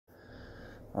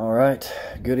All right,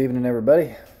 good evening,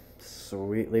 everybody.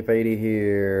 Sweet Leaf 80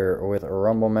 here with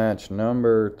Rumble match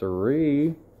number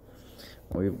 3.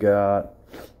 We've got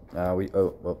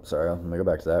sorry, let me go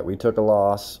back to that. We took a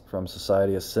loss from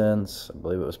Society of Sins. I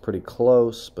believe it was pretty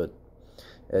close, but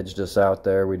edged us out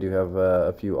there. We do have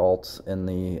a few alts in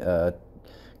the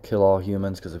Kill All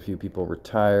Humans because a few people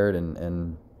retired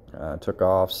and took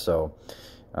off. So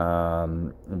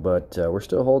but we're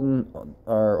still holding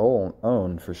our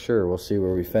own for sure. We'll see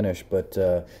where we finish, but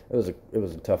it was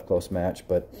a tough, close match.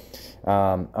 But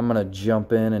I'm gonna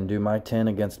jump in and do my 10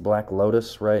 against Black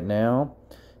Lotus right now,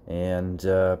 and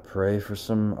pray for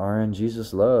some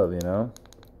RNGesus love.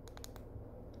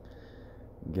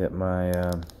 Get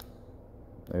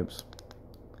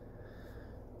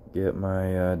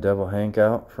my Devil Hank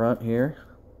out front here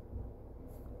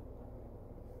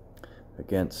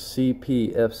against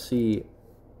CPFC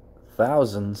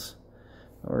Thousands.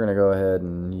 We're going to go ahead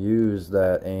and use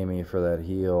that Amy for that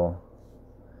heal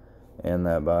and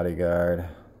that bodyguard.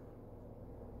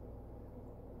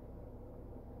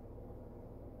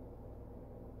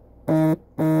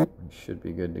 Should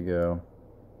be good to go.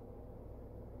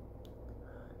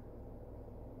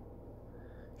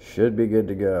 Should be good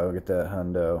to go. Get that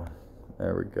hundo.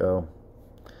 There we go.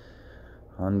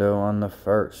 Hundo on the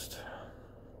first.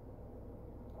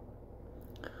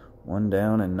 1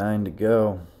 down and 9 to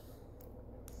go.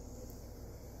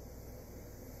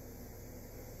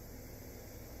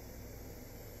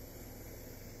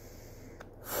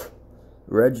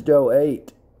 Regdo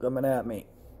 8 coming at me.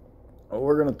 Oh,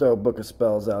 we're going to throw a Book of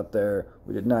Spells out there.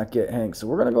 We did not get Hank, so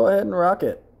we're going to go ahead and rock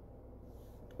it.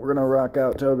 We're going to rock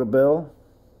out Toga Bill.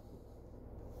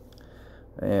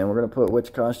 And we're going to put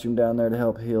Witch Costume down there to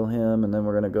help heal him. And then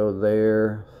we're going to go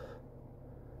there.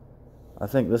 I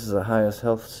think this is a highest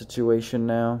health situation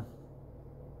now.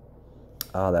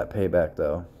 Ah, that payback,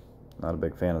 though. Not a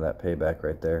big fan of that payback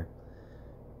right there.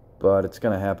 But it's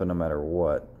going to happen no matter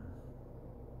what.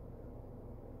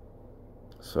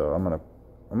 So I'm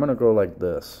gonna go like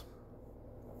this.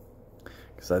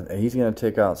 Because he's going to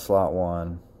take out slot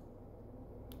 1.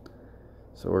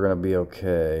 So we're going to be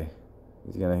okay.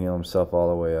 He's going to heal himself all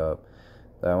the way up.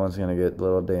 That one's going to get a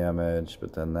little damage,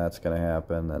 but then that's going to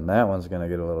happen. Then that one's going to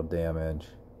get a little damage.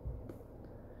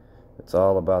 It's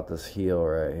all about this heal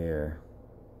right here.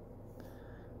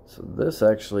 So this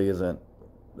actually isn't...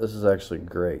 This is actually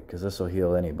great, because this will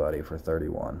heal anybody for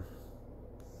 31.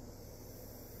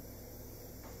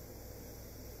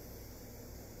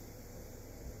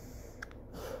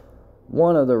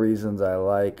 One of the reasons I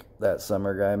like that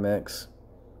Summer Guy mix,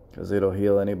 because it'll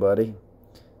heal anybody.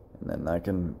 And then I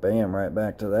can, bam, right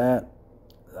back to that.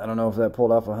 I don't know if that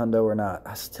pulled off a hundo or not.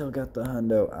 I still got the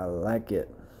hundo. I like it.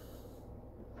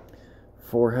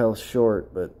 4 health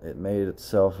short, but it made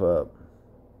itself up.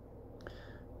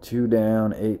 2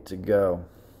 down, 8 to go.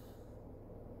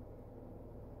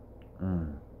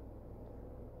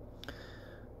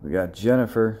 We got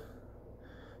Jennifer.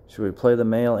 Should we play the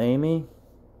male Amy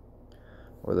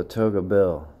or the Toga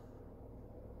Bill?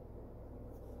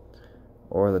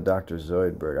 Or the Dr.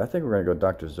 Zoidberg. I think we're going to go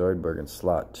Dr. Zoidberg in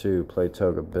slot 2. Play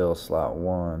Toga Bill slot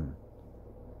 1.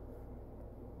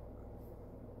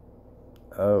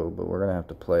 Oh, but we're going to have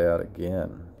to play out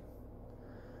again.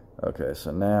 Okay,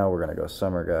 so now we're going to go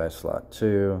Summer Guy slot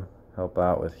 2. Help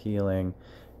out with healing.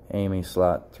 Amy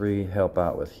slot 3. Help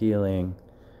out with healing.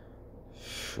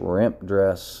 Shrimp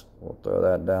Dress. We'll throw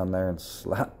that down there in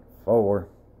slot 4.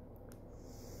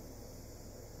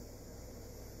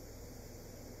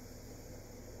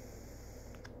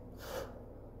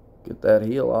 Get that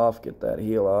heal off. Get that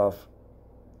heal off.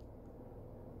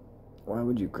 Why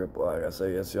would you cripple? I gotta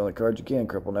say, that's the only card you can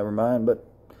cripple. Never mind, but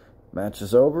match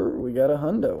is over. We got a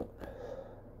hundo.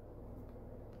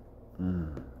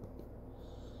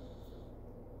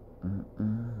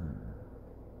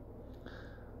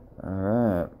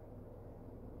 Alright.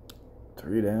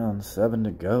 3 down, 7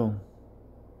 to go.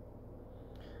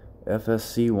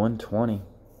 FSC 120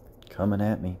 coming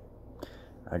at me.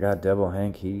 I got Devil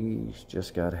Hank. He's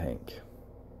just got Hank.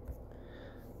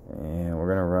 And we're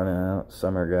going to run out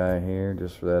Summer Guy here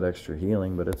just for that extra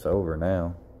healing, but it's over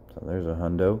now. So there's a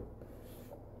hundo.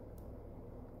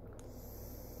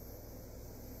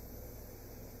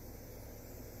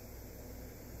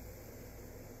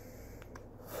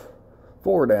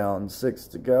 Four down, 6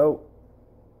 to go.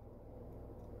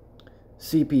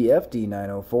 CPFD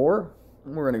 904.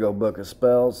 We're going to go Book of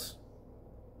Spells.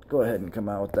 Go ahead and come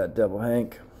out with that Devil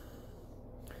Hank.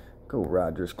 Go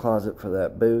Roger's Closet for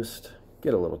that boost.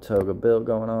 Get a little Toga Bill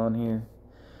going on here.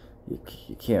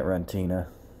 You can't run Tina.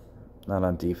 Not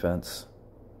on defense.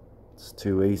 It's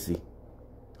too easy.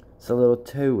 It's a little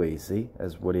too easy,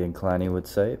 as Woody and Kleiny would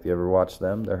say. If you ever watch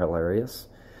them, they're hilarious.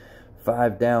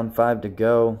 5 down, 5 to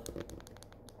go.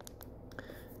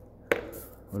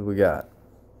 What do we got?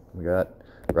 We got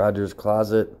Roger's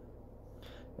Closet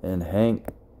and Hank.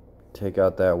 Take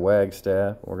out that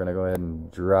Wagstaff. We're going to go ahead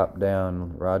and drop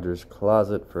down Roger's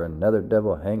Closet for another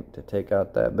Devil Hank to take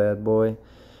out that bad boy.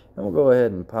 And we'll go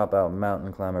ahead and pop out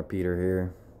Mountain Climber Peter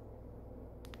here.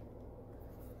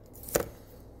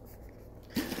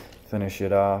 Finish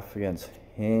it off against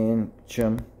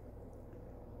Hinchum.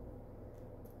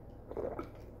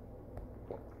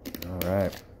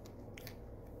 Alright.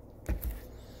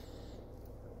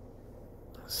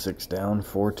 6 down,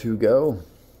 4 to go.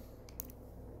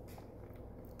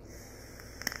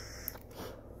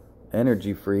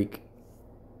 Energy Freak.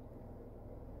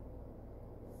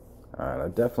 Alright, I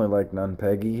definitely like Nun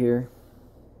Peggy here.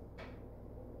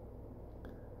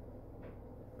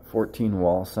 14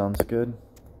 wall sounds good.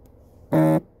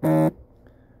 I'm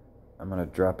going to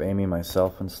drop Amy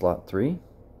myself in slot 3.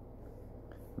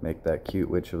 Make that cute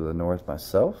Witch of the North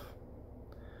myself.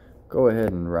 Go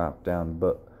ahead and drop down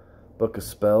Book of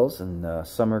Spells and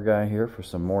Summer Guy here for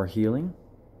some more healing.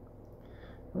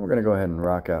 And we're going to go ahead and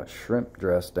rock out Shrimp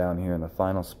Dress down here in the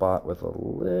final spot with a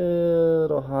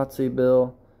little Hotsy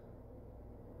Bill.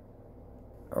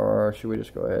 Or should we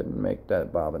just go ahead and make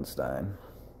that Bobenstein?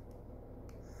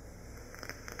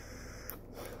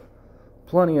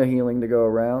 Plenty of healing to go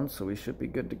around, so we should be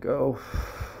good to go.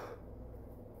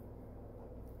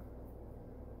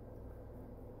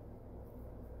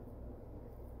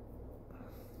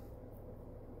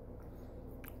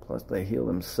 Plus they heal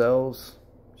themselves.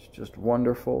 It's just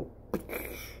wonderful.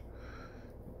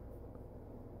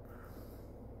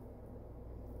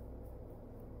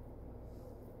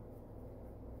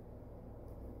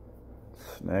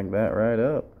 Snag that right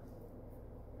up.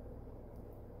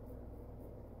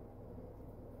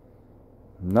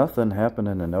 Nothing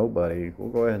happening to nobody. We'll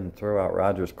go ahead and throw out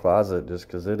Roger's Closet just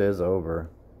because it is over.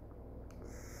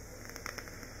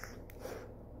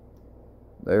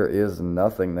 There is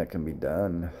nothing that can be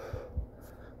done.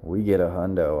 We get a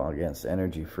hundo against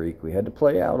Energy Freak. We had to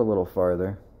play out a little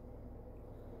farther,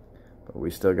 but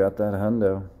we still got that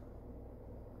hundo.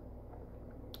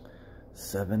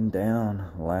 7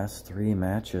 down, last 3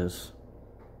 matches.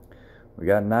 We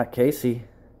got Not Casey.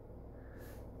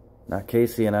 Not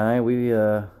Casey and I, we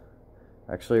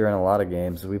actually are in a lot of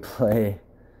games. We play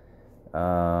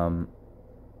Pokemon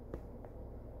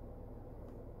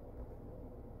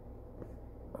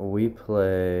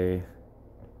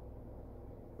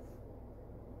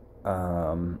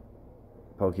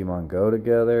Go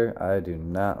together. I do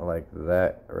not like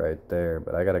that right there,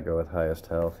 but I gotta go with highest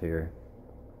health here.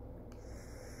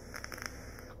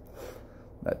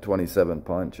 That 27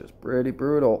 punch is pretty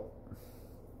brutal.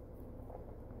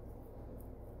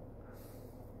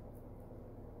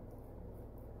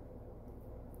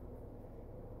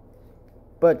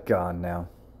 But gone now.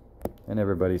 And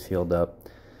everybody's healed up.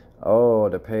 Oh,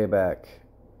 the payback.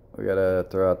 We gotta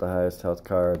throw out the highest health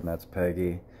card, and that's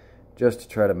Peggy. Just to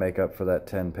try to make up for that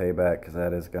 10 payback, because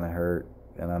that is gonna hurt.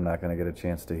 And I'm not gonna get a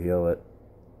chance to heal it.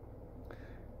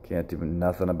 Can't do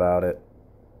nothing about it.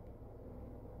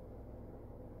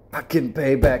 Fucking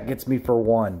payback gets me for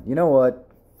 1. You know what?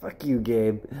 Fuck you,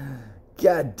 Gabe.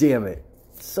 God damn it.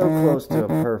 So close to a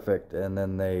perfect, and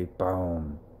then they,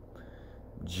 boom.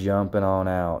 Jumping on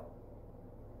out.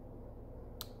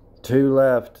 2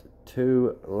 left.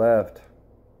 2 left.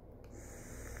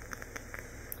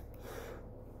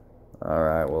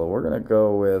 Alright, well, we're going to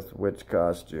go with which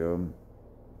costume?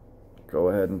 Go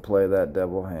ahead and play that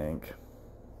Devil Hank.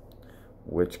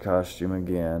 Which costume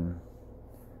again?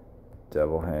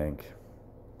 Devil Hank.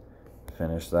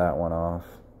 Finish that one off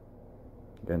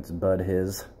against Bud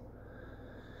His.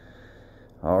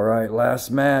 Alright, last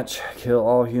match. Kill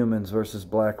All Humans versus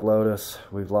Black Lotus.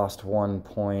 We've lost 1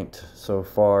 point so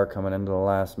far coming into the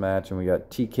last match. And we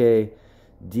got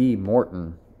TKD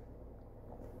Morton.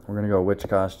 We're going to go which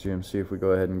costume. See if we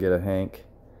go ahead and get a Hank.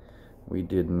 We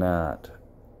did not.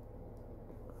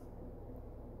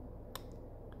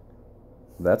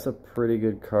 That's a pretty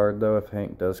good card though if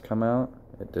Hank does come out.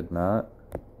 It did not.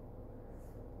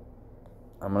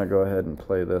 I'm going to go ahead and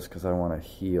play this because I want to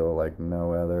heal like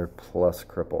no other, plus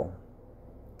cripple.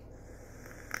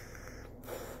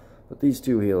 But these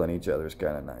two healing each other is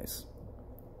kind of nice.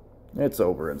 It's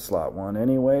over in slot 1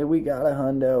 anyway. We got a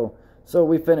hundo. So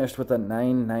we finished with a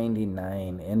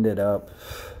 999. Ended up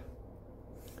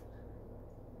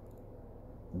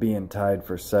being tied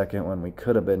for second when we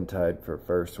could have been tied for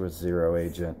first with Zero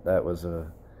Agent. That was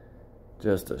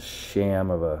just a sham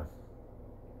of a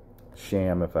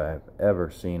sham if I've ever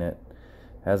seen it.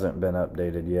 Hasn't been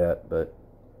updated yet, but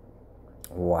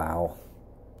wow.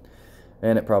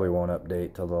 And it probably won't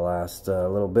update till the last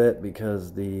little bit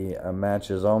because the match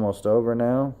is almost over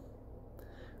now.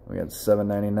 We got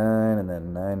 $7.99 and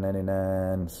then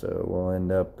 $9.99, so we'll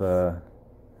end up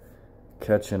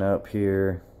catching up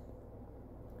here.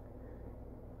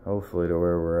 Hopefully to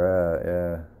where we're at,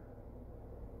 yeah.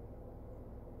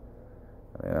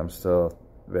 I mean, I'm still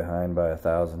behind by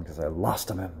 1,000 because I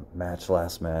lost a match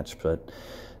last match, but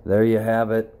there you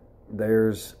have it.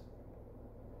 There's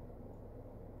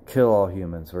Kill All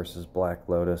Humans versus Black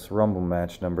Lotus Rumble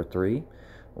match number 3.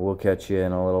 We'll catch you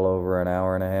in a little over an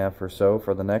hour and a half or so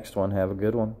for the next one. Have a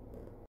good one.